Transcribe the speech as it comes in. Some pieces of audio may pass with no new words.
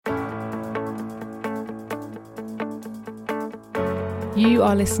You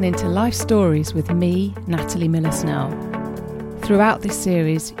are listening to Life Stories with me, Natalie Miller Snell. Throughout this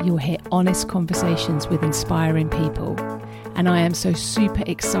series, you'll hear honest conversations with inspiring people, and I am so super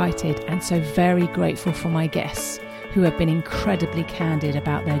excited and so very grateful for my guests who have been incredibly candid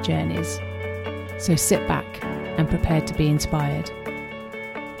about their journeys. So sit back and prepare to be inspired.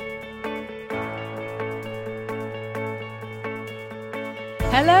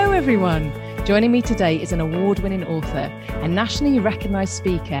 Hello everyone! Joining me today is an award-winning author, a nationally recognised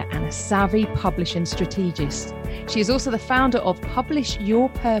speaker and a savvy publishing strategist. She is also the founder of Publish Your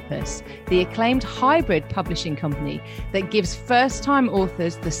Purpose, the acclaimed hybrid publishing company that gives first-time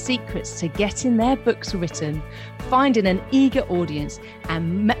authors the secrets to getting their books written, finding an eager audience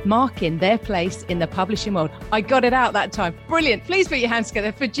and marking their place in the publishing world. I got it out that time. Brilliant. Please put your hands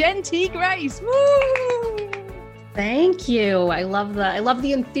together for Jen T. Grace. Woo! Thank you. I love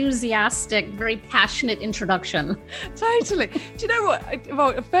the enthusiastic, very passionate introduction. Totally. Do you know what?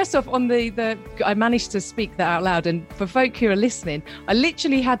 Well, first off, on I managed to speak that out loud, and for folk who are listening, I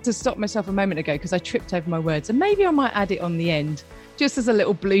literally had to stop myself a moment ago because I tripped over my words, and maybe I might add it on the end, just as a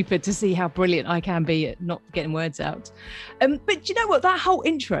little blooper to see how brilliant I can be at not getting words out. But do you know what? That whole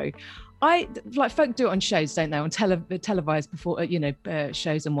intro, folk do it on shows, don't they? On televised before,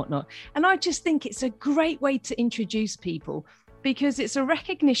 shows and whatnot. And I just think it's a great way to introduce people because it's a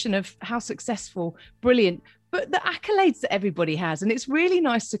recognition of how successful, brilliant, but the accolades that everybody has. And it's really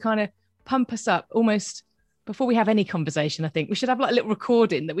nice to kind of pump us up almost before we have any conversation. I think we should have like a little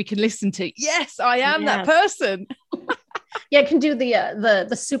recording that we can listen to. Yes, I am that person. Yeah, it can do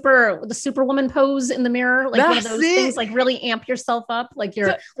the superwoman pose in the mirror, like one of those things, like really amp yourself up, like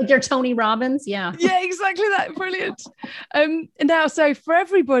you're Tony Robbins. Yeah, exactly that. Brilliant. And now, so for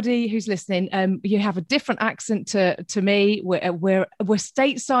everybody who's listening, you have a different accent to me. We're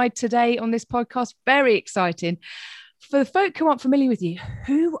stateside today on this podcast. Very exciting. For the folk who aren't familiar with you,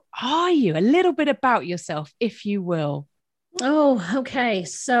 who are you? A little bit about yourself, if you will. Oh, okay.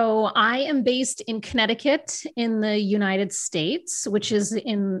 So I am based in Connecticut in the United States, which is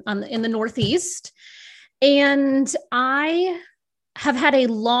in the Northeast. And I have had a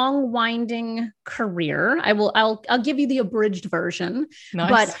long, winding career. I'll give you the abridged version. Nice.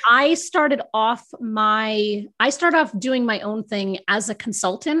 But I started off doing my own thing as a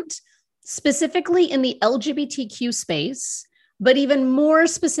consultant, specifically in the LGBTQ space, but even more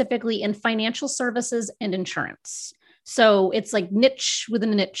specifically in financial services and insurance. So it's like niche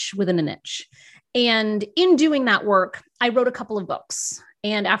within a niche within a niche. And in doing that work, I wrote a couple of books.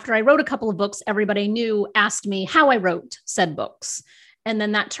 And after I wrote a couple of books, everybody I asked me how I wrote said books. And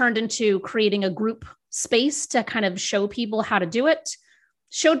then that turned into creating a group space to kind of show people how to do it,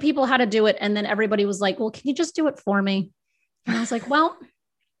 And then everybody was like, well, can you just do it for me? And I was like, well,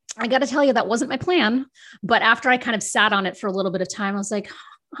 I got to tell you, that wasn't my plan. But after I kind of sat on it for a little bit of time, I was like,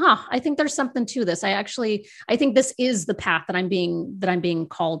 I think there's something to this. I think this is the path that I'm being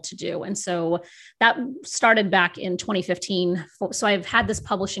called to do. And so that started back in 2015. So I've had this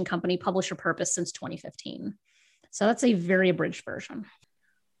publishing company, Publish Your Purpose, since 2015. So that's a very abridged version.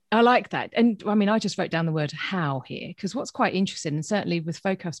 I like that. And I mean, I just wrote down the word how here, because what's quite interesting, and certainly with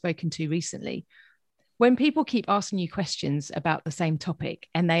folk I've spoken to recently, when people keep asking you questions about the same topic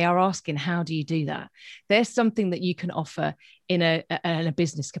and they are asking, how do you do that? There's something that you can offer in a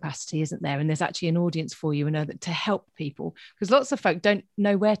business capacity, isn't there? And there's actually an audience for you to help people, because lots of folk don't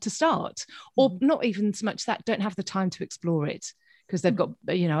know where to start, or not even so much that, don't have the time to explore it because they've got,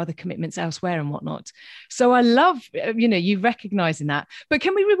 other commitments elsewhere and whatnot. So I love, you recognizing that. But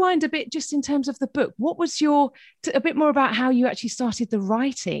can we rewind a bit just in terms of the book? What was a bit more about how you actually started the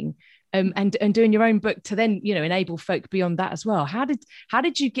writing and doing your own book to then, enable folk beyond that as well? How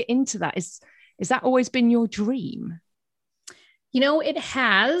did you get into that? Is that always been your dream? It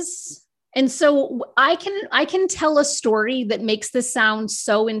has. And so I can tell a story that makes this sound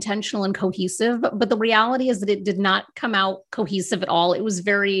so intentional and cohesive, but the reality is that it did not come out cohesive at all. It was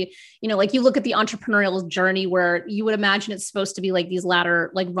very, like you look at the entrepreneurial journey where you would imagine it's supposed to be like these ladder,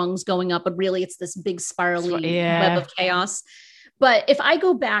 like rungs going up, but really it's this big spirally web of chaos. But if I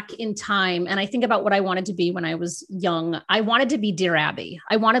go back in time and I think about what I wanted to be when I was young, I wanted to be Dear Abby.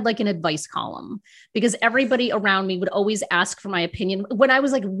 I wanted like an advice column because everybody around me would always ask for my opinion when I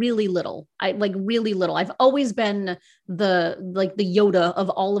was like really little. I've always been the Yoda of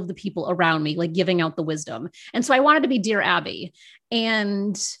all of the people around me, like giving out the wisdom. And so I wanted to be Dear Abby.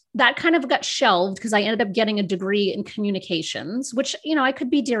 And that kind of got shelved because I ended up getting a degree in communications, which, I could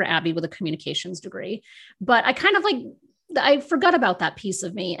be Dear Abby with a communications degree, but I forgot about that piece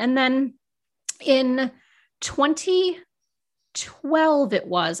of me. And then in 20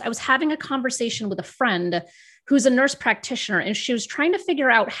 2012, I was having a conversation with a friend who's a nurse practitioner, and she was trying to figure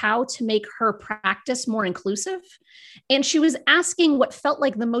out how to make her practice more inclusive. And she was asking what felt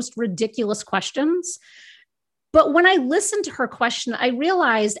like the most ridiculous questions. But when I listened to her question, I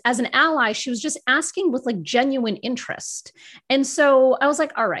realized as an ally, she was just asking with like genuine interest. And so I was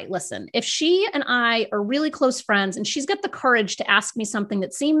like, all right, listen, if she and I are really close friends and she's got the courage to ask me something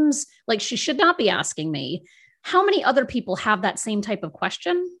that seems like she should not be asking me, how many other people have that same type of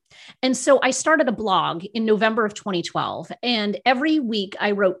question? And so I started a blog in November of 2012. And every week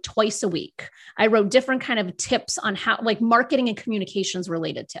I wrote twice a week. I wrote different kind of tips on how, like marketing and communications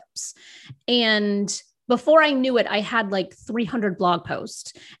related tips. And before I knew it, I had like 300 blog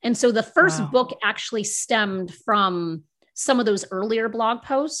posts. And so the first book actually stemmed from some of those earlier blog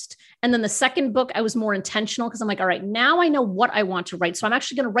posts. And then the second book, I was more intentional because I'm like, all right, now I know what I want to write. So I'm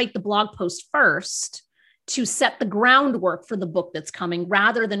actually going to write the blog post first to set the groundwork for the book that's coming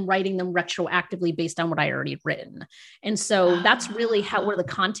rather than writing them retroactively based on what I already had written. And so that's really where the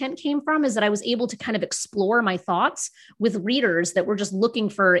content came from, is that I was able to kind of explore my thoughts with readers that were just looking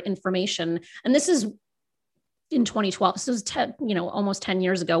for information. And this is in 2012. So this was almost 10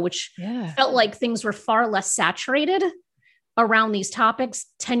 years ago, which felt like things were far less saturated around these topics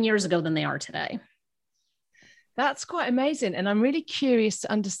 10 years ago than they are today. That's quite amazing. And I'm really curious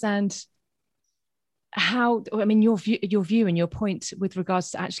to understand how, I mean, your view and your point with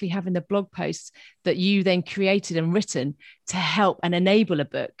regards to actually having the blog posts that you then created and written to help and enable a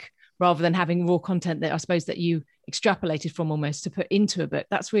book, rather than having raw content that I suppose that you extrapolated from almost to put into a book.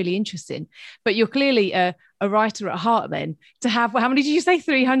 That's really interesting. But you're clearly a writer at heart then, to have, how many did you say,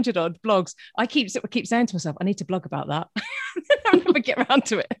 300 odd blogs? I keep saying to myself, I need to blog about that. I'll never get around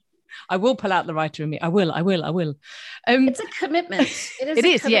to it. I will pull out the writer in me. I will. It's a commitment. It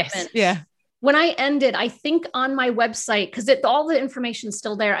is, yes. Yeah. When I ended, I think on my website, because all the information is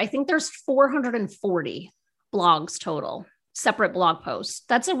still there, I think there's 440 blogs total, separate blog posts.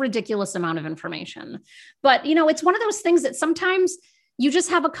 That's a ridiculous amount of information. But, it's one of those things that sometimes you just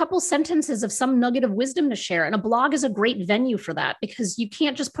have a couple sentences of some nugget of wisdom to share. And a blog is a great venue for that, because you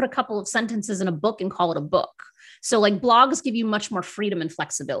can't just put a couple of sentences in a book and call it a book. So like blogs give you much more freedom and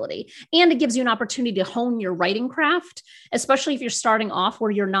flexibility, and it gives you an opportunity to hone your writing craft, especially if you're starting off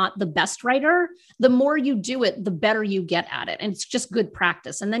where you're not the best writer. The more you do it, the better you get at it. And it's just good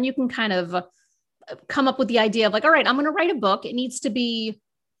practice. And then you can kind of come up with the idea of like, all right, I'm going to write a book. It needs to be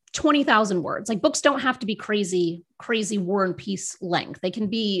 20,000 words. Like books don't have to be crazy War and Peace length. They can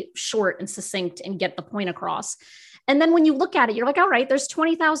be short and succinct and get the point across. And then when you look at it, you're like, all right, there's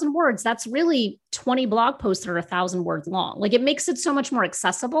 20,000 words. That's really 20 blog posts that are 1,000 words long. Like it makes it so much more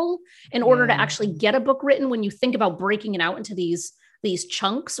accessible in order to actually get a book written when you think about breaking it out into these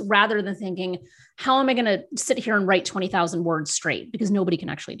chunks, rather than thinking, how am I going to sit here and write 20,000 words straight? Because nobody can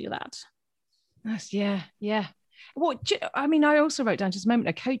actually do that. Yeah. Well, I mean, I also wrote down just a moment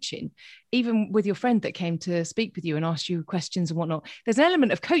of coaching, even with your friend that came to speak with you and asked you questions and whatnot. There's an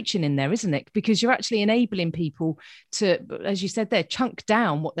element of coaching in there, isn't it? Because you're actually enabling people to, as you said there, chunk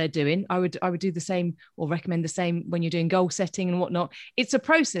down what they're doing. I would do the same, or recommend the same when you're doing goal setting and whatnot. It's a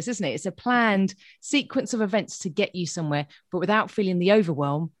process, isn't it? It's a planned sequence of events to get you somewhere, but without feeling the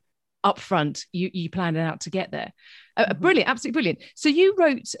overwhelm up front. You plan it out to get there. Brilliant, absolutely brilliant. So you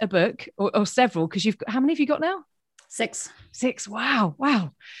wrote a book or several, because how many have you got now? Six. Wow.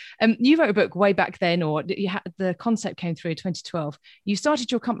 You wrote a book way back then, or the concept came through in 2012. You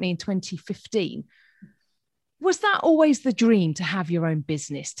started your company in 2015. Was that always the dream, to have your own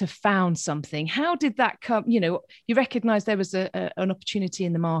business, to found something? How did that come? You recognized there was an opportunity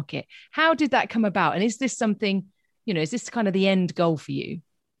in the market. How did that come about? And is this something, is this kind of the end goal for you?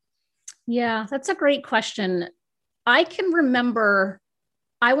 Yeah, that's a great question. I can remember,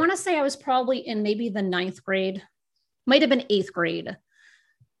 I want to say I was probably in maybe the 9th grade. Might have been 8th grade,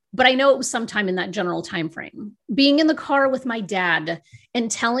 but I know it was sometime in that general time frame, being in the car with my dad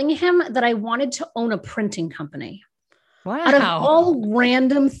and telling him that I wanted to own a printing company. Wow. Out of all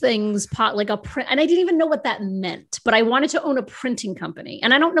random things, like a print, and I didn't even know what that meant, but I wanted to own a printing company.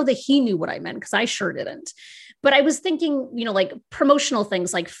 And I don't know that he knew what I meant, because I sure didn't. But I was thinking, like promotional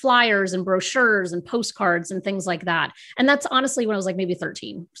things like flyers and brochures and postcards and things like that. And that's honestly when I was like maybe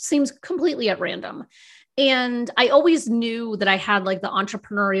 13. Seems completely at random. And I always knew that I had like the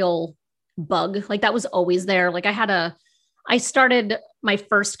entrepreneurial bug. Like that was always there. Like I started my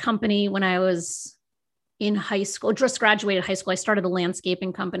first company when I was in high school, just graduated high school. I started a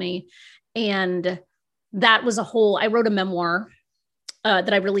landscaping company, and that was I wrote a memoir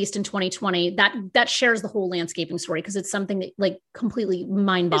that I released in 2020, that shares the whole landscaping story because it's something that like completely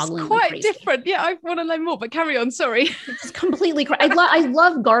mind-boggling. It's quite different. Yeah, I want to learn more, but carry on. Sorry. It's completely crazy. I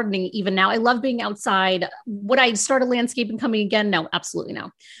love gardening even now. I love being outside. Would I start a landscaping company again? No, absolutely no.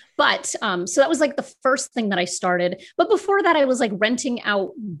 But so that was like the first thing that I started. But before that, I was like renting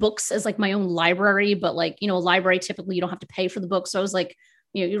out books as like my own library. But like, a library, typically you don't have to pay for the book. So I was like,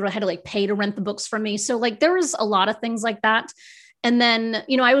 you had to like pay to rent the books from me. So like there was a lot of things like that. And then,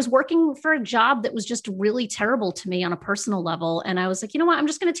 I was working for a job that was just really terrible to me on a personal level. And I was like, you know what, I'm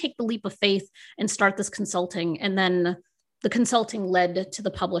just going to take the leap of faith and start this consulting. And then the consulting led to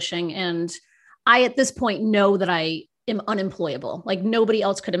the publishing. And I, at this point, know that I am unemployable. Like nobody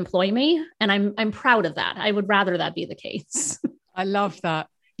else could employ me. And I'm proud of that. I would rather that be the case. I love that.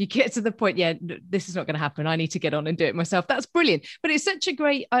 You get to the point, yeah, this is not going to happen. I need to get on and do it myself. That's brilliant. But it's such a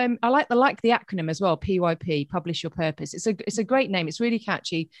great, I like the acronym as well, PYP, Publish Your Purpose. It's a great name. It's really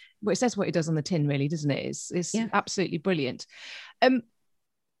catchy. But it says what it does on the tin, really, doesn't it? It's absolutely brilliant.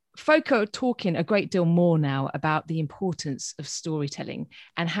 Folk are talking a great deal more now about the importance of storytelling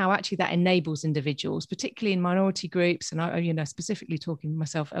and how actually that enables individuals, particularly in minority groups, and I, specifically talking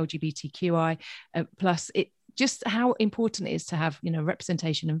myself, LGBTQI plus, it just how important it is to have,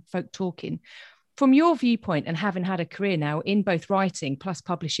 representation and folk talking. From your viewpoint and having had a career now in both writing plus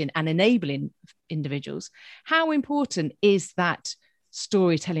publishing and enabling individuals, how important is that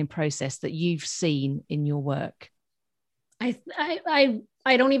storytelling process that you've seen in your work? I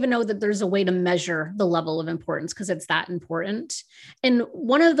don't even know that there's a way to measure the level of importance because it's that important. And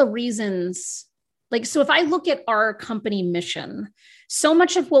one of the reasons, so if I look at our company mission, so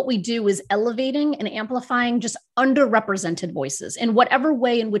much of what we do is elevating and amplifying just underrepresented voices in whatever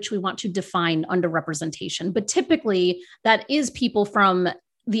way in which we want to define underrepresentation. But typically that is people from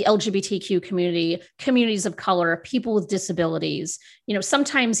the LGBTQ community, communities of color, people with disabilities,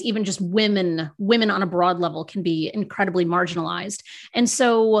 sometimes even just women on a broad level can be incredibly marginalized. And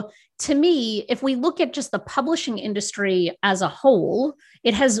so to me, if we look at just the publishing industry as a whole,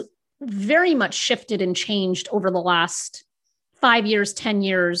 it has very much shifted and changed over the last 5 years, 10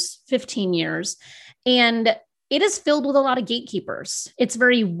 years, 15 years. And it is filled with a lot of gatekeepers. It's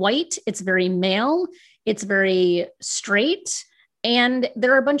very white, it's very male, it's very straight. And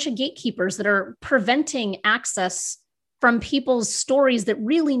there are a bunch of gatekeepers that are preventing access from people's stories that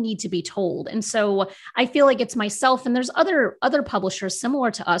really need to be told. And so I feel like it's myself and there's other publishers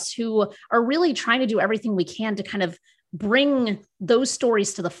similar to us who are really trying to do everything we can to kind of bring those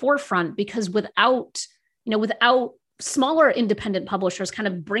stories to the forefront, because without smaller independent publishers kind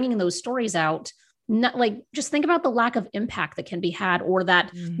of bringing those stories out, not just think about the lack of impact that can be had, or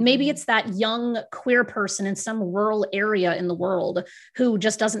that maybe it's that young queer person in some rural area in the world who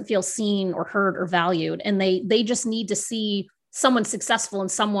just doesn't feel seen or heard or valued. And they just need to see someone successful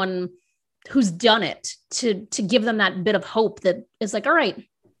and someone who's done it to give them that bit of hope that is like, all right,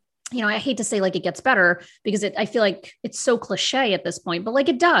 I hate to say it gets better because I feel like it's so cliche at this point, but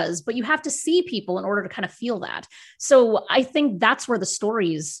it does, but you have to see people in order to kind of feel that. So I think that's where the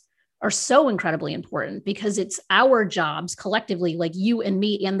stories are so incredibly important, because it's our jobs collectively, like you and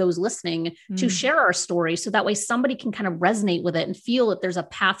me and those listening, to share our story. So that way somebody can kind of resonate with it and feel that there's a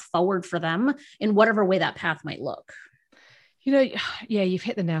path forward for them in whatever way that path might look. Yeah, you've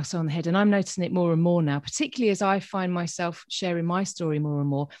hit the nail on the head. And I'm noticing it more and more now, particularly as I find myself sharing my story more and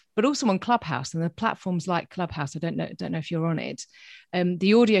more, but also on Clubhouse and the platforms like Clubhouse. I don't know if you're on it,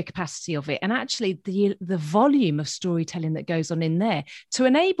 the audio capacity of it, and actually the volume of storytelling that goes on in there to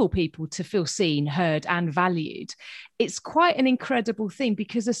enable people to feel seen, heard, and valued. It's quite an incredible thing,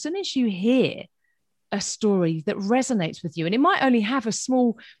 because as soon as you hear a story that resonates with you, and it might only have a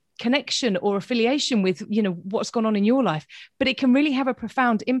small connection or affiliation with what's gone on in your life, but it can really have a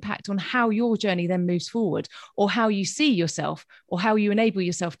profound impact on how your journey then moves forward, or how you see yourself, or how you enable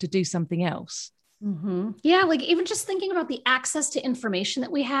yourself to do something else. Yeah, even just thinking about the access to information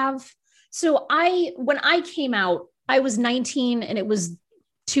that we have. So when I came out, I was 19 and it was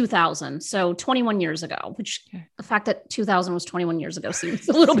 2000, so 21 years ago, which the fact that 2000 was 21 years ago seems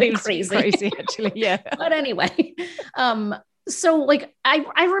a little bit crazy actually. Yeah. But anyway, so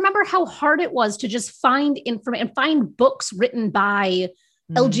I remember how hard it was to just find information and find books written by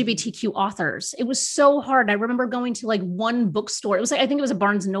LGBTQ authors. It was so hard. I remember going to one bookstore. It was I think it was a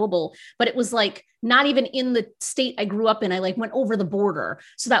Barnes and Noble, but it was not even in the state I grew up in. I went over the border.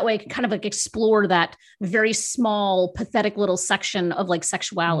 So that way I could kind of explore that very small, pathetic little section of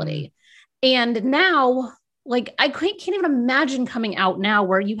sexuality. And now, I can't even imagine coming out now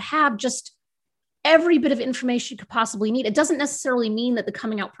where you have just every bit of information you could possibly need. It doesn't necessarily mean that the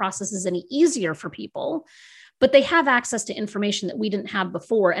coming out process is any easier for people, but they have access to information that we didn't have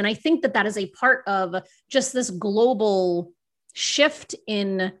before. And I think that that is a part of just this global shift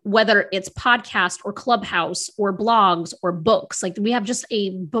in whether it's podcast or Clubhouse or blogs or books. Like we have just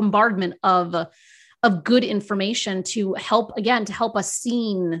a bombardment of good information to help us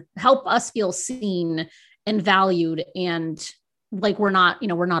feel seen and valued, and like we're not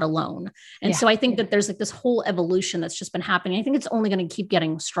alone. And so I think that there's like this whole evolution that's just been happening. I think it's only going to keep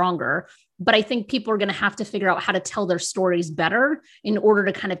getting stronger, but I think people are going to have to figure out how to tell their stories better in order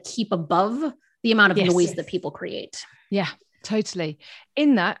to kind of keep above the amount of noise that people create. Yeah, totally.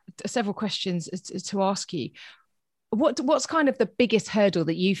 In that, several questions to ask you. What's kind of the biggest hurdle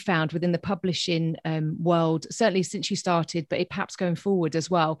that you've found within the publishing world, certainly since you started, but perhaps going forward as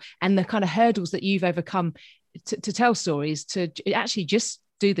well, and the kind of hurdles that you've overcome to tell stories, to actually just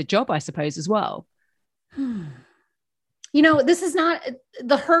do the job, I suppose, as well? This is not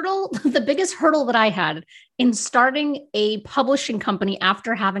the hurdle. The biggest hurdle that I had in starting a publishing company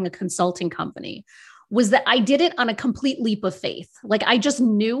after having a consulting company was that I did it on a complete leap of faith. Like I just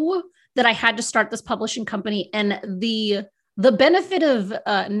knew that I had to start this publishing company, and the benefit of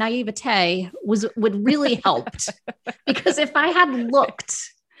naivete would really helped because if I had looked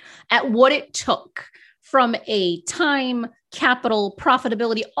at what it took from a time, capital,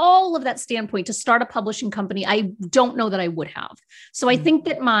 profitability, all of that standpoint to start a publishing company, I don't know that I would have. So I think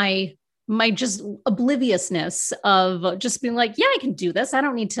that my just obliviousness of just being like, yeah, I can do this. I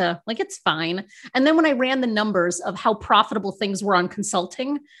don't need to, like, it's fine. And then when I ran the numbers of how profitable things were on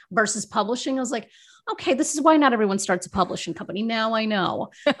consulting versus publishing, I was like, okay, this is why not everyone starts a publishing company. Now I know.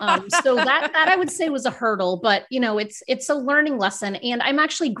 So that I would say was a hurdle, but it's a learning lesson. And I'm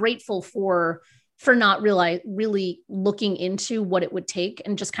actually grateful for not really looking into what it would take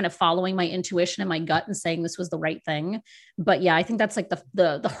and just kind of following my intuition and my gut and saying this was the right thing. But yeah, I think that's like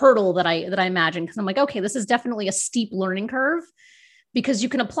the hurdle that I imagine. Cause I'm like, okay, this is definitely a steep learning curve because you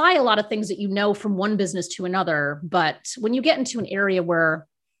can apply a lot of things that from one business to another. But when you get into an area where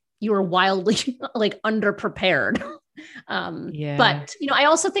you are wildly like underprepared, but I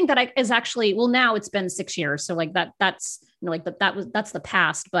also think that is actually, well, now it's been 6 years. So like that's that's the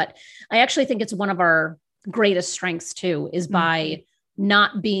past, but I actually think it's one of our greatest strengths too, is by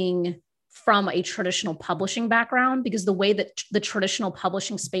not being from a traditional publishing background, because the way that the traditional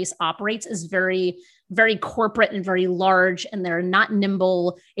publishing space operates is very, very corporate and very large, and they're not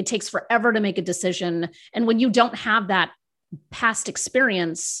nimble. It takes forever to make a decision. And when you don't have that past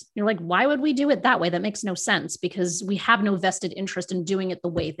experience, you're like, why would we do it that way? That makes no sense, because we have no vested interest in doing it the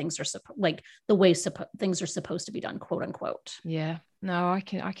way things are things are supposed to be done, quote unquote. Yeah, no, I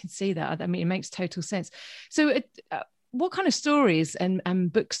can see that. I mean, it makes total sense. So what kind of stories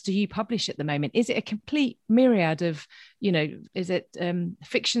and books do you publish at the moment? Is it a complete myriad of, is it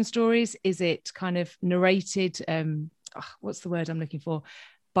fiction stories? Is it kind of narrated? What's the word I'm looking for?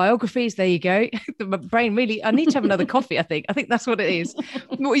 Biographies. There you go. My brain really, I need to have another coffee. I think that's what it is.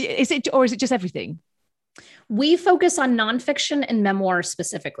 Is it just everything? We focus on nonfiction and memoir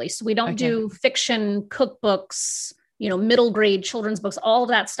specifically. So we don't do fiction, cookbooks, middle grade children's books, all of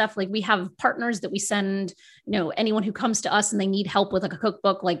that stuff. Like we have partners that we send, anyone who comes to us and they need help with like a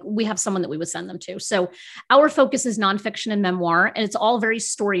cookbook, like we have someone that we would send them to. So our focus is nonfiction and memoir, and it's all very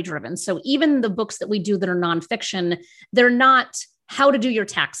story driven. So even the books that we do that are nonfiction, they're not how to do your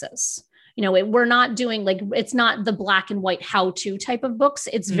taxes. We're not doing it's not the black and white how-to type of books.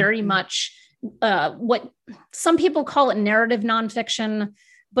 It's very much what some people call it narrative nonfiction,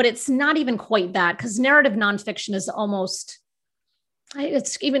 but it's not even quite that, because narrative nonfiction is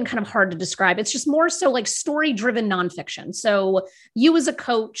it's even kind of hard to describe. It's just more so like story-driven nonfiction. So you as a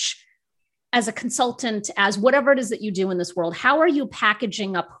coach, as a consultant, as whatever it is that you do in this world, how are you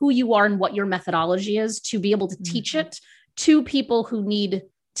packaging up who you are and what your methodology is to be able to teach it to people who need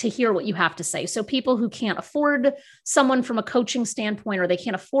to hear what you have to say? So people who can't afford someone from a coaching standpoint, or they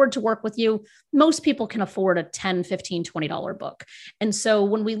can't afford to work with you, most people can afford a $10, $15, $20 book. And so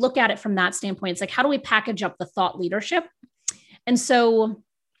when we look at it from that standpoint, it's like, how do we package up the thought leadership? And so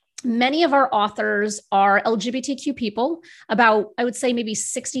many of our authors are LGBTQ people. About, I would say maybe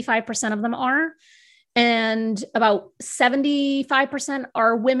 65% of them are. And about 75%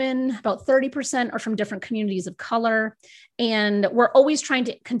 are women, about 30% are from different communities of color. And we're always trying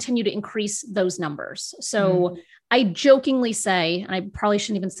to continue to increase those numbers. So I jokingly say, and I probably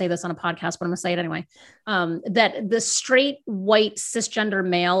shouldn't even say this on a podcast, but I'm going to say it anyway, that the straight, white, cisgender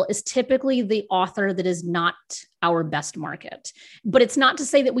male is typically the author that is not our best market. But it's not to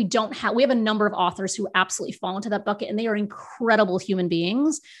say that we have a number of authors who absolutely fall into that bucket, and they are incredible human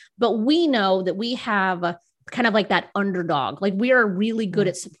beings. But we know that we have kind of like that underdog. Like we are really good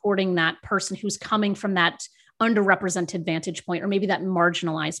at supporting that person who's coming from that underrepresented vantage point, or maybe that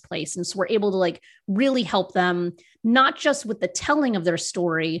marginalized place. And so we're able to like really help them, not just with the telling of their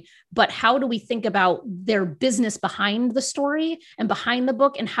story, but how do we think about their business behind the story and behind the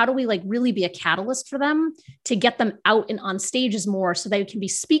book? And how do we like really be a catalyst for them to get them out and on stages more so they can be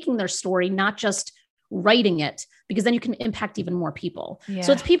speaking their story, not just writing it, because then you can impact even more people. Yeah.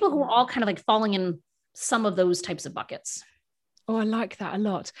 So it's people who are all kind of like falling in some of those types of buckets. Oh, I like that a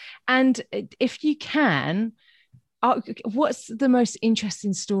lot. And if you can, what's the most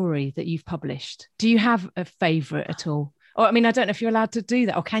interesting story that you've published? Do you have a favorite at all? Or, I mean, I don't know if you're allowed to do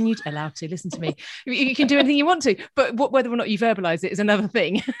that, or can you allowed to listen to me? You can do anything you want to, but whether or not you verbalize it is another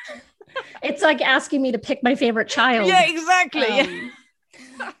thing. It's like asking me to pick my favorite child. Yeah, exactly.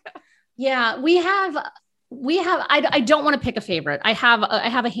 Yeah, we have, I don't want to pick a favorite. I have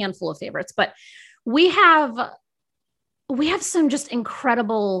a handful of favorites, but we have some just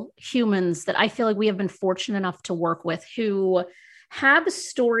incredible humans that I feel like we have been fortunate enough to work with, who have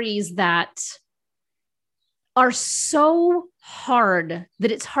stories that are so hard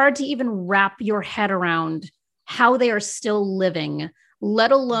that it's hard to even wrap your head around how they are still living,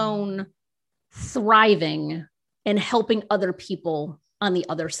 let alone thriving and helping other people on the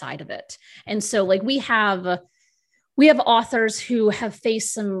other side of it. And so like we have authors who have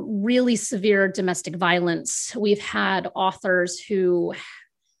faced some really severe domestic violence. We've had authors who,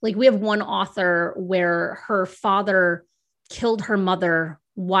 like, we have one author where her father killed her mother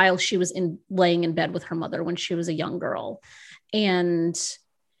while she was laying in bed with her mother when she was a young girl. And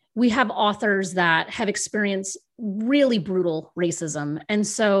we have authors that have experienced really brutal racism. And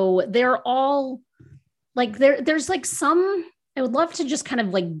so they're all like, there's like some, I would love to just kind of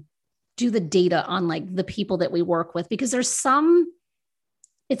like do the data on like the people that we work with, because there's some,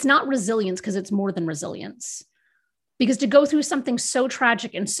 it's not resilience, because it's more than resilience, because to go through something so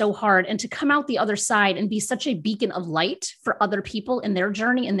tragic and so hard and to come out the other side and be such a beacon of light for other people in their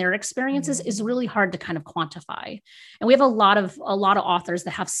journey and their experiences is really hard to kind of quantify. And we have a lot of authors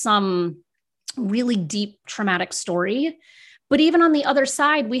that have some really deep traumatic story, but even on the other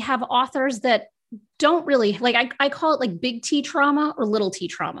side, we have authors that don't really, like, I call it like big T trauma or little T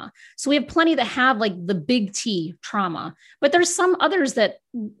trauma. So we have plenty that have like the big T trauma, but there's some others that,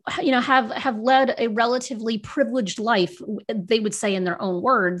 you know, have led a relatively privileged life, they would say in their own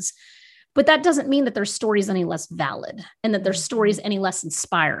words, but that doesn't mean that their story is any less valid and that their story is any less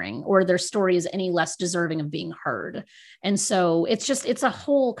inspiring or their story is any less deserving of being heard. And so it's a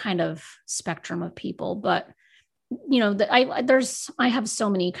whole kind of spectrum of people, but you know, I have so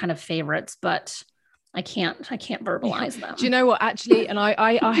many kind of favorites, but I can't verbalize them. Do you know what, actually? And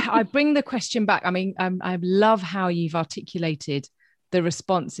I bring the question back. I mean, I love how you've articulated the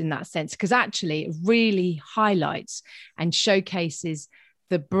response in that sense, because actually it really highlights and showcases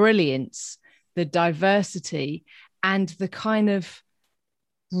the brilliance, the diversity, and the kind of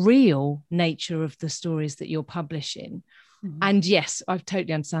real nature of the stories that you're publishing. Mm-hmm. And yes, I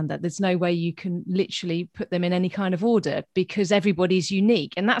totally understand that. There's no way you can literally put them in any kind of order because everybody's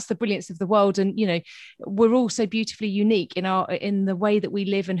unique. And that's the brilliance of the world. And, you know, we're all so beautifully unique in the way that we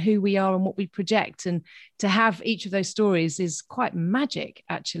live and who we are and what we project. And to have each of those stories is quite magic,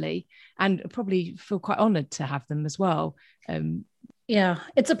 actually. And probably feel quite honored to have them as well. Yeah,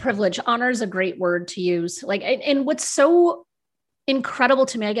 it's a privilege. Honor is a great word to use. Like, and what's so incredible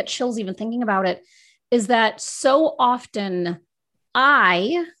to me, I get chills even thinking about it, is that so often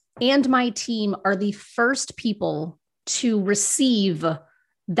I and my team are the first people to receive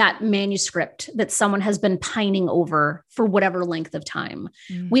that manuscript that someone has been pining over for whatever length of time.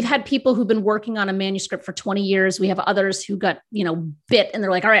 Mm. We've had people who've been working on a manuscript for 20 years. We have others who got, bit and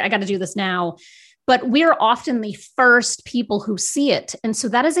they're like, all right, I got to do this now. But we're often the first people who see it. And so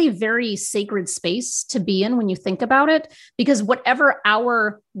that is a very sacred space to be in when you think about it, because whatever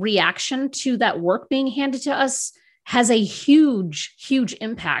our reaction to that work being handed to us has a huge, huge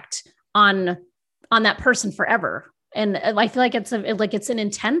impact on that person forever. And I feel like it's an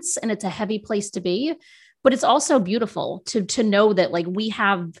intense and it's a heavy place to be, but it's also beautiful to know that like we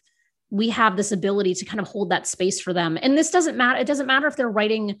have this ability to kind of hold that space for them. And this doesn't matter. It doesn't matter if they're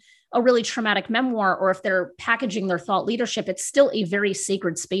writing a really traumatic memoir or if they're packaging their thought leadership. It's still a very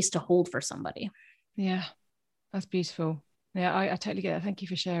sacred space to hold for somebody. Yeah, that's beautiful. Yeah, I totally get that. Thank you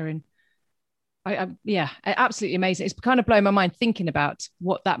for sharing. Absolutely amazing. It's kind of blowing my mind thinking about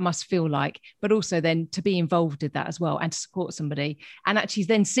what that must feel like, but also then to be involved in that as well and to support somebody and actually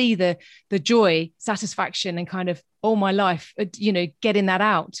then see the joy, satisfaction, and kind of all my life, getting that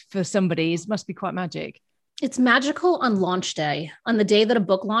out for somebody must be quite magic. It's magical on launch day. On the day that a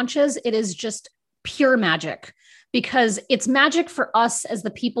book launches, it is just pure magic because it's magic for us as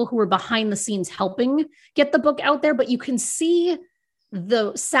the people who are behind the scenes helping get the book out there, but you can see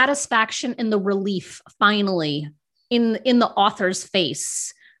the satisfaction and the relief finally in the author's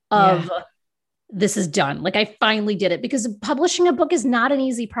face of this is done. Like, I finally did it, because publishing a book is not an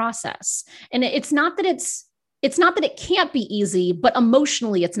easy process. And it's not that it can't be easy, but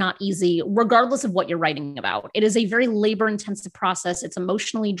emotionally it's not easy, regardless of what you're writing about. It is a very labor intensive process. It's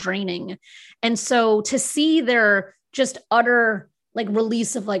emotionally draining. And so to see their just utter like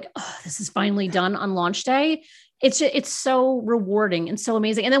release of like, oh, this is finally done on launch day, it's so rewarding and so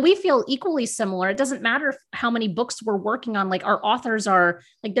amazing. And then we feel equally similar. It doesn't matter how many books we're working on. Like, our authors are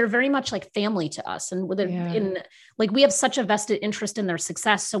like, they're very much like family to us. And like, we have such a vested interest in their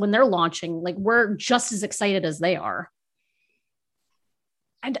success. So when they're launching, like, we're just as excited as they are.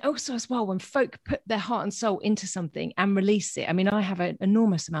 And also as well, when folk put their heart and soul into something and release it, I mean, I have an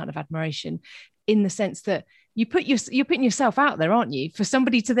enormous amount of admiration in the sense that you're putting yourself out there, aren't you? For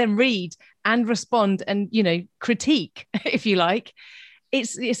somebody to then read and respond and, critique, if you like,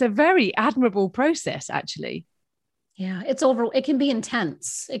 it's a very admirable process, actually. Yeah, it can be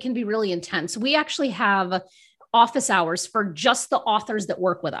intense. It can be really intense. We actually have office hours for just the authors that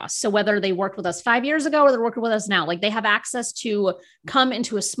work with us. So whether they worked with us 5 years ago or they're working with us now, like, they have access to come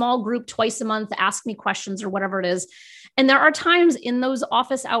into a small group twice a month, ask me questions or whatever it is. And there are times in those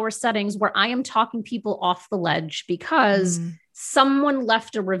office hour settings where I am talking people off the ledge because someone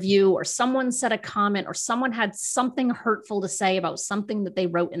left a review or someone said a comment or someone had something hurtful to say about something that they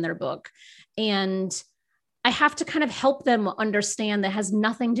wrote in their book. And I have to kind of help them understand that has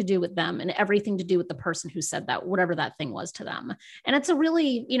nothing to do with them and everything to do with the person who said that, whatever that thing was to them. And it's a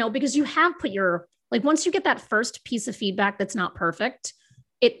really, because you have put once you get that first piece of feedback that's not perfect,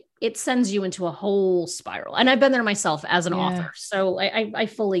 it sends you into a whole spiral. And I've been there myself as an author. So I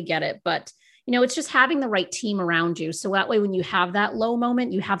fully get it, but it's just having the right team around you. So that way, when you have that low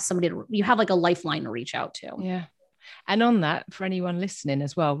moment, you have you have like a lifeline to reach out to. Yeah. And on that, for anyone listening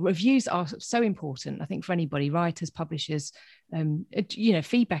as well, reviews are so important, I think, for anybody, writers, publishers.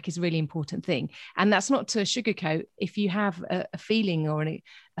 Feedback is a really important thing. And that's not to sugarcoat. If you have a feeling or a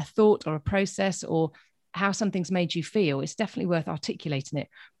thought or a process or how something's made you feel, it's definitely worth articulating it.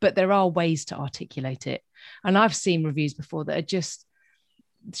 But there are ways to articulate it. And I've seen reviews before that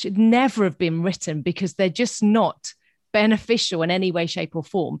should never have been written because they're just not beneficial in any way, shape or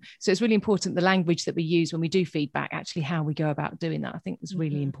form. So it's really important the language that we use when we do feedback, actually how we go about doing that, I think is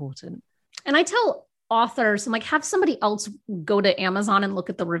really important. And I tell authors, I'm like, have somebody else go to Amazon and look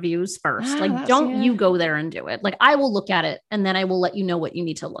at the reviews first. You go there and do it. Like, I will look at it and then I will let you know what you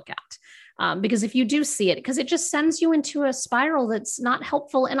need to look at. Because if you do see it, because it just sends you into a spiral that's not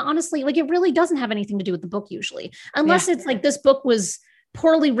helpful. And honestly, like, it really doesn't have anything to do with the book usually, unless it's like this book was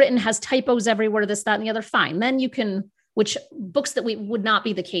poorly written, has typos everywhere, this, that, and the other. Fine. Then you can, which books that we would not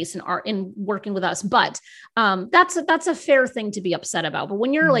be the case in working with us. But that's a fair thing to be upset about. But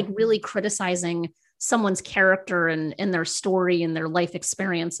when you're like really criticizing someone's character and their story and their life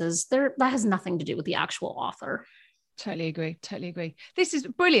experiences, that has nothing to do with the actual author. Totally agree. This is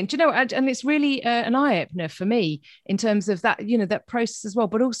brilliant. And it's really an eye-opener for me in terms of that, that process as well.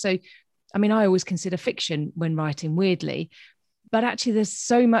 But also, I mean, I always consider fiction when writing, weirdly, but actually there's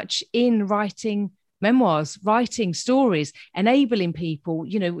so much in writing memoirs, writing stories, enabling people,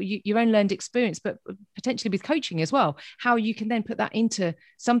 your own learned experience, but potentially with coaching as well, how you can then put that into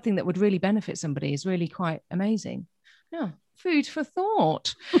something that would really benefit somebody is really quite amazing. Yeah. Food for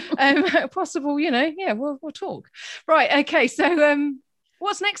thought. Possible, we'll talk. Right. Okay. So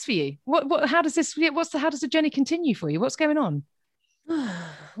what's next for you? How does the journey continue for you? What's going on?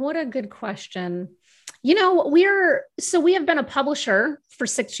 What a good question. We have been a publisher for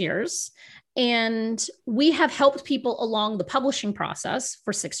 6 years. And we have helped people along the publishing process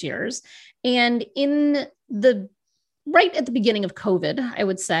for 6 years. And right at the beginning of COVID, I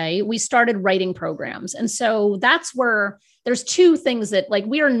would say, we started writing programs. And so that's where there's two things that, like,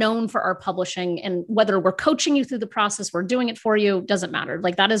 we are known for our publishing, and whether we're coaching you through the process, we're doing it for you, doesn't matter.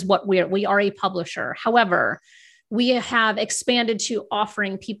 Like, that is what we are a publisher. However, we have expanded to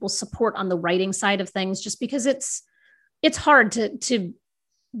offering people support on the writing side of things, just because it's hard to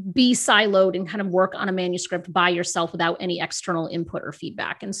be siloed and kind of work on a manuscript by yourself without any external input or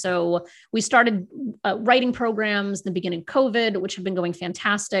feedback. And so we started writing programs in the beginning of COVID, which have been going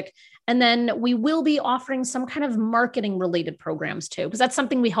fantastic. And then we will be offering some kind of marketing related programs too, because that's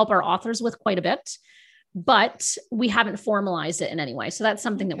something we help our authors with quite a bit, but we haven't formalized it in any way. So that's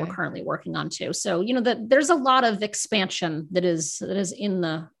something that we're currently working on too. So, there's a lot of expansion that is in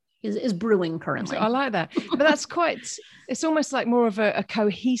the is brewing currently. I like that. But that's it's almost like more of a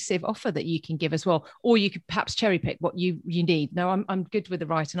cohesive offer that you can give as well. Or you could perhaps cherry pick what you need. No, I'm good with the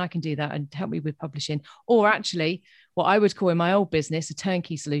writing. I can do that and help me with publishing. Or actually, what I would call in my old business, a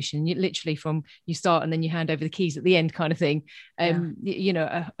turnkey solution, you literally from you start and then you hand over the keys at the end kind of thing. You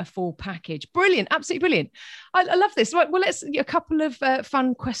know, a full package. Brilliant. Absolutely brilliant. I love this. Right. Well, let's a couple of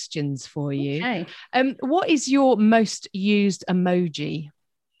fun questions for you. Okay. What is your most used emoji?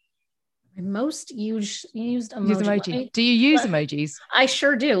 My most used emoji. Do you use emojis? I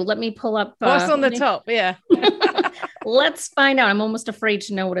sure do. Let me pull up. What's on the top? Yeah. Let's find out. I'm almost afraid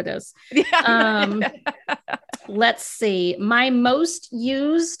to know what it is. Let's see. My most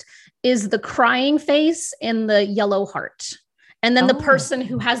used is the crying face and the yellow heart. And then the person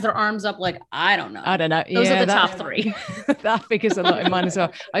who has their arms up, like, I don't know. Those are the top three. That figures a lot in mine as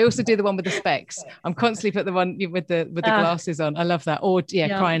well. I also do the one with the specs. I'm constantly put the one with the glasses on. I love that. Or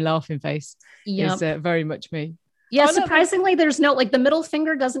crying, laughing face is very much me. Yeah, surprisingly, there's no, like the middle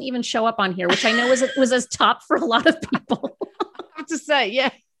finger doesn't even show up on here, which I know was as top for a lot of people. I have to say, yeah.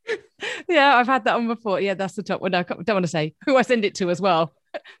 Yeah, I've had that one before. Yeah, that's the top one. I don't want to say who I send it to as well.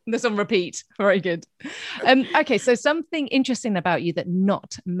 That's on repeat. Very good. Okay, so something interesting about you that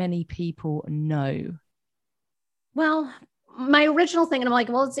not many people know. Well, my original thing, and I'm like,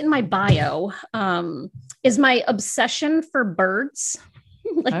 well, it's in my bio, is my obsession for birds.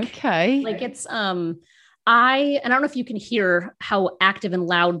 Like it's I don't know if you can hear how active and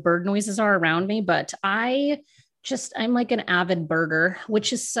loud bird noises are around me, but I'm like an avid birder,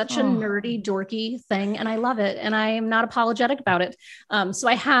 which is such a nerdy, dorky thing. And I love it. And I am not apologetic about it. So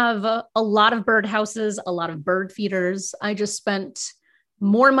I have a lot of bird houses, a lot of bird feeders. I just spent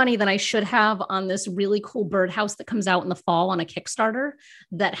more money than I should have on this really cool birdhouse that comes out in the fall on a Kickstarter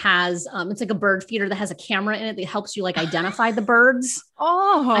that has, it's like a bird feeder that has a camera in it that helps you like identify the birds.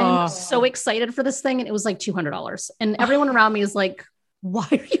 I'm so excited for this thing. And it was like $200. And everyone around me is like, why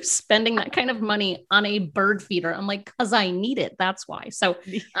are you spending that kind of money on a bird feeder? I'm like, cause I need it. That's why. So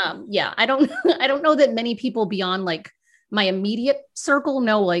I don't know that many people beyond like my immediate circle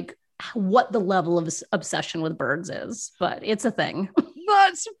know like what the level of obsession with birds is, but it's a thing.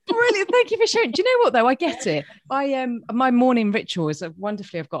 That's brilliant. Thank you for sharing. Do you know what though? I get it. My morning ritual is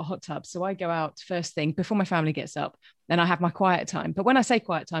wonderfully. I've got a hot tub, so I go out first thing before my family gets up. Then I have my quiet time. But when I say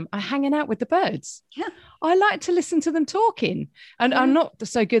quiet time, I'm hanging out with the birds. Yeah, I like to listen to them talking, and I'm not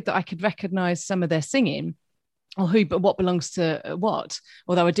so good that I could recognize some of their singing or but what belongs to what.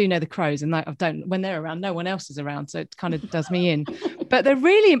 Although I do know the crows, and I don't when they're around, no one else is around, so it kind of does me in. But they're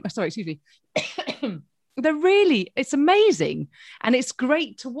really sorry, excuse me. It's amazing. And it's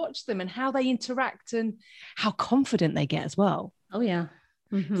great to watch them and how they interact and how confident they get as well. Oh, yeah.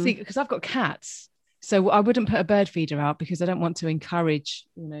 Mm-hmm. See, because I've got cats, so I wouldn't put a bird feeder out because I don't want to encourage,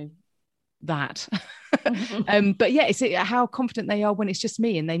 that. Mm-hmm. But yeah, it's how confident they are when it's just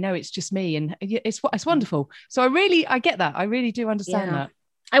me and they know it's just me. And it's wonderful. So I get that. I really do understand that.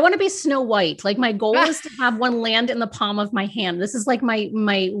 I want to be Snow White. Like my goal is to have one land in the palm of my hand. This is like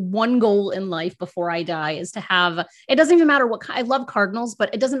my one goal in life before I die is to have, it doesn't even matter what I love cardinals,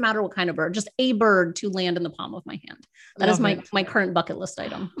 but it doesn't matter what kind of bird, just a bird to land in the palm of my hand. That is my current bucket list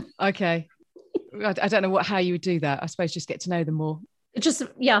item. Okay. I don't know how you would do that. I suppose just get to know them more. It's just,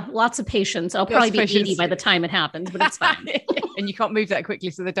 lots of patience. I'll probably be 80 by the time it happens, but it's fine. And you can't move that quickly.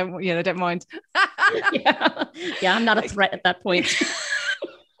 So they don't mind. Yeah. I'm not a threat at that point.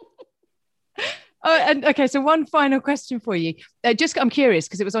 And okay, so one final question for you. I'm curious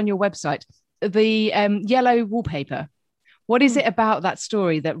because it was on your website. The yellow wallpaper. What is it about that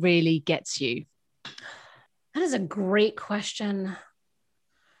story that really gets you? That is a great question.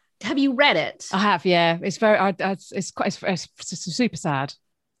 Have you read it? I have, yeah. It's very. It's super sad.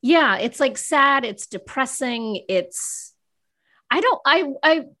 Yeah, it's like sad. It's depressing. I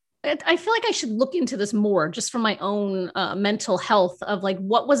feel like I should look into this more just for my own mental health of like,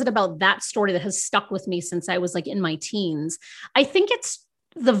 what was it about that story that has stuck with me since I was like in my teens? I think it's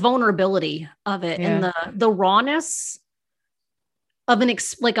the vulnerability of it and the rawness of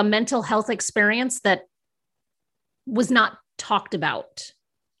like a mental health experience that was not talked about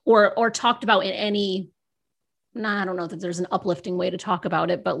or talked about in any, I don't know that there's an uplifting way to talk about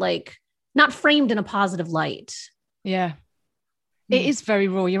it, but like not framed in a positive light. Yeah. It is very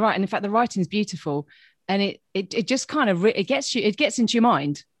raw. You're right. And in fact, the writing is beautiful and it just kind of, it gets into your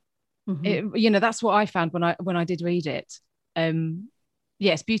mind. Mm-hmm. That's what I found when I did read it.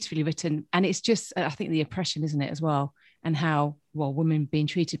 It's beautifully written. And it's just, I think the oppression, isn't it, as well? And how, women being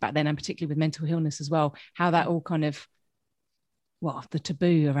treated back then, and particularly with mental illness as well, how that all kind of the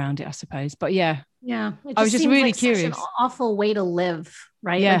taboo around it, I suppose. But yeah. Yeah. I was just really curious. Such an awful way to live,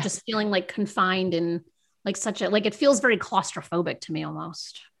 right? Yeah. Like just feeling like confined in like it feels very claustrophobic to me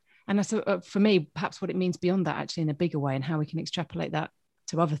almost. And that's for me, perhaps what it means beyond that, actually, in a bigger way, and how we can extrapolate that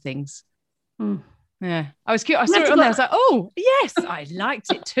to other things. Yeah, I was cute. I saw it on there. I was like, oh yes, I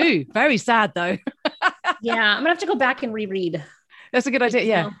liked it too. Very sad though. Yeah, I'm gonna have to go back and reread. That's a good idea.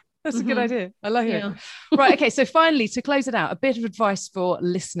 Yeah, that's a good idea. I like it. Right. Okay. So finally, to close it out, a bit of advice for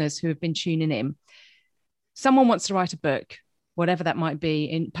listeners who have been tuning in. Someone wants to write a book, whatever that might be,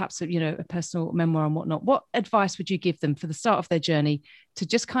 in perhaps a personal memoir and whatnot. What advice would you give them for the start of their journey to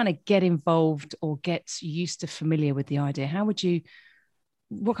just kind of get involved or get used to familiar with the idea?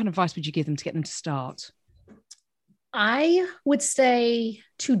 What kind of advice would you give them to get them to start? I would say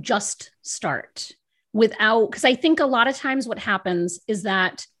to just start because I think a lot of times what happens is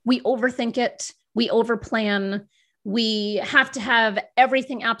that we overthink it, we overplan. We have to have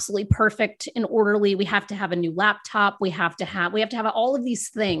everything absolutely perfect and orderly. We have to have a new laptop. We have to have all of these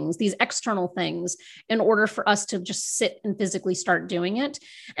things, these external things, in order for us to just sit and physically start doing it.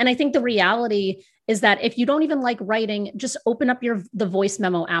 And I think the reality is that if you don't even like writing, just open up the voice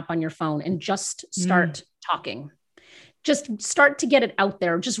memo app on your phone and just start talking. Just start to get it out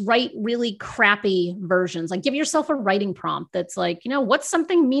there. Just write really crappy versions. Like give yourself a writing prompt that's like, what's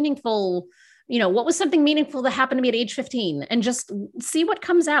something meaningful? What was something meaningful that happened to me at age 15, and just see what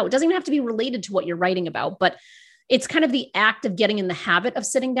comes out. It doesn't even have to be related to what you're writing about, but it's kind of the act of getting in the habit of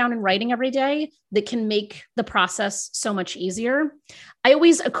sitting down and writing every day that can make the process so much easier. I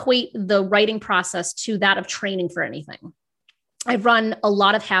always equate the writing process to that of training for anything. I've run a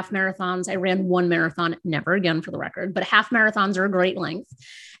lot of half marathons. I ran one marathon, never again for the record, but half marathons are a great length.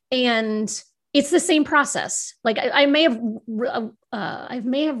 And it's the same process. Like I may have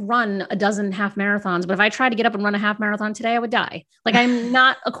run a dozen half marathons, but if I tried to get up and run a half marathon today, I would die. Like I'm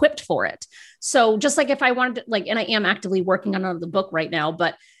not equipped for it. So just like if I wanted to, and I am actively working on another book right now,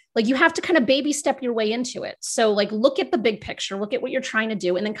 but you have to kind of baby step your way into it. So look at the big picture, look at what you're trying to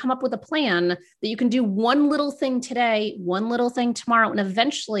do, and then come up with a plan that you can do one little thing today, one little thing tomorrow, and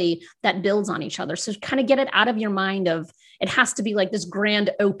eventually that builds on each other. So kind of get it out of your mind of, it has to be like this grand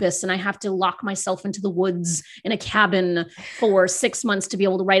opus and I have to lock myself into the woods in a cabin for 6 months to be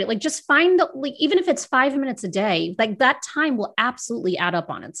able to write it. Just find even if it's 5 minutes a day, that time will absolutely add up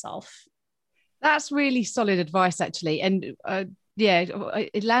on itself. That's really solid advice, actually. And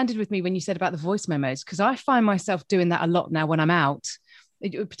it landed with me when you said about the voice memos, because I find myself doing that a lot now when I'm out.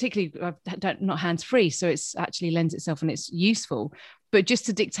 Particularly, not hands-free, so it's actually lends itself and it's useful. But just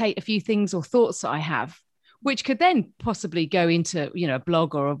to dictate a few things or thoughts that I have, which could then possibly go into, a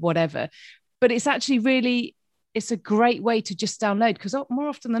blog or whatever. But it's actually it's a great way to just download, because more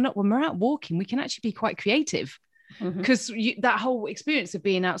often than not, when we're out walking, we can actually be quite creative, because that whole experience of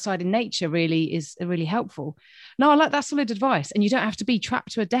being outside in nature really is really helpful. No, I like that solid advice. And you don't have to be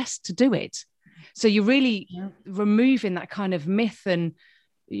trapped to a desk to do it. So you're really removing that kind of myth and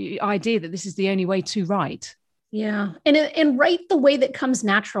idea that this is the only way to write. Yeah. And write the way that comes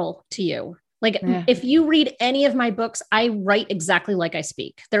natural to you. If you read any of my books, I write exactly like I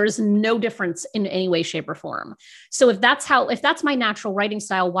speak. There is no difference in any way, shape, or form. So if that's my natural writing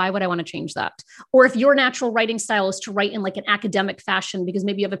style, why would I want to change that? Or if your natural writing style is to write in an academic fashion because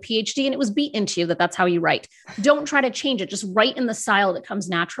maybe you have a PhD and it was beat into you that's how you write, don't try to change it. Just write in the style that comes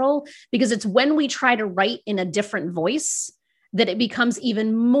natural, because it's when we try to write in a different voice that it becomes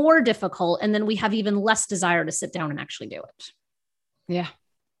even more difficult. And then we have even less desire to sit down and actually do it. Yeah.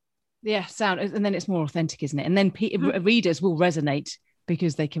 Yeah, and then it's more authentic, isn't it? And then readers will resonate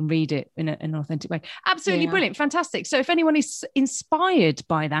because they can read it in an authentic way. Absolutely brilliant, fantastic. So if anyone is inspired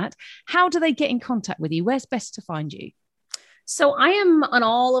by that, how do they get in contact with you? Where's best to find you? So I am on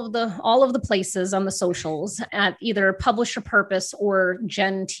all of the places on the socials at either Publisher Purpose or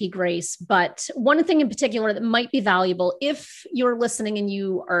Jen T. Grace. But one thing in particular that might be valuable if you're listening and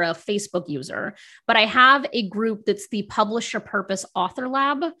you are a Facebook user, but I have a group that's the Publisher Purpose Author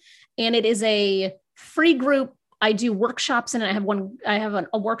Lab, and it is a free group. I do workshops, and I have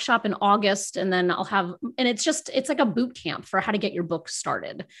a workshop in August, and then it's like a boot camp for how to get your book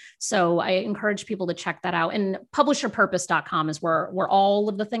started. So I encourage people to check that out. And publisherpurpose.com is where all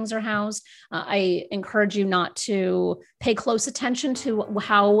of the things are housed. I encourage you not to pay close attention to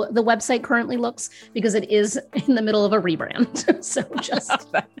how the website currently looks, because it is in the middle of a rebrand. So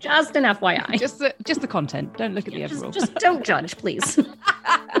just an FYI. Just the content. Don't look at the overall. Just don't judge, please.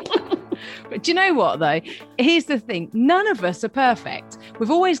 But do you know what, though? Here's the thing. None of us are perfect. We've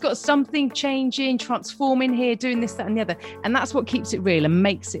always got something changing, transforming here, doing this, that, and the other. And that's what keeps it real and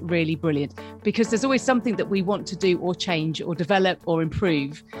makes it really brilliant, because there's always something that we want to do or change or develop or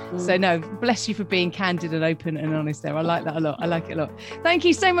improve. So no, bless you for being candid and open and honest there. I like that a lot. I like it a lot. Thank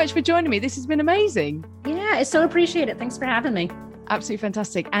you so much for joining me. This has been amazing. Yeah, I so appreciate it. Thanks for having me. Absolutely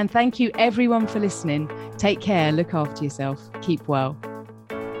fantastic. And thank you everyone for listening. Take care, look after yourself, keep well.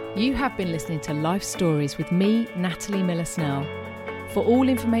 You have been listening to Life Stories with me, Natalie Miller-Snell. For all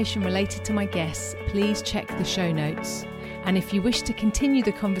information related to my guests, please check the show notes. And if you wish to continue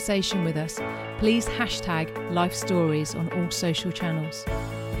the conversation with us, please hashtag Life Stories on all social channels.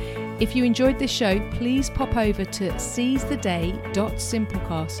 If you enjoyed this show, please pop over to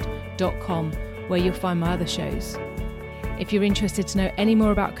seizetheday.simplecast.com, where you'll find my other shows. If you're interested to know any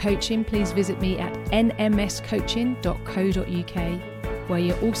more about coaching, please visit me at nmscoaching.co.uk, where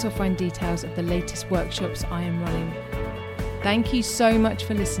you'll also find details of the latest workshops I am running. Thank you so much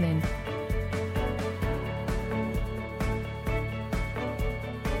for listening.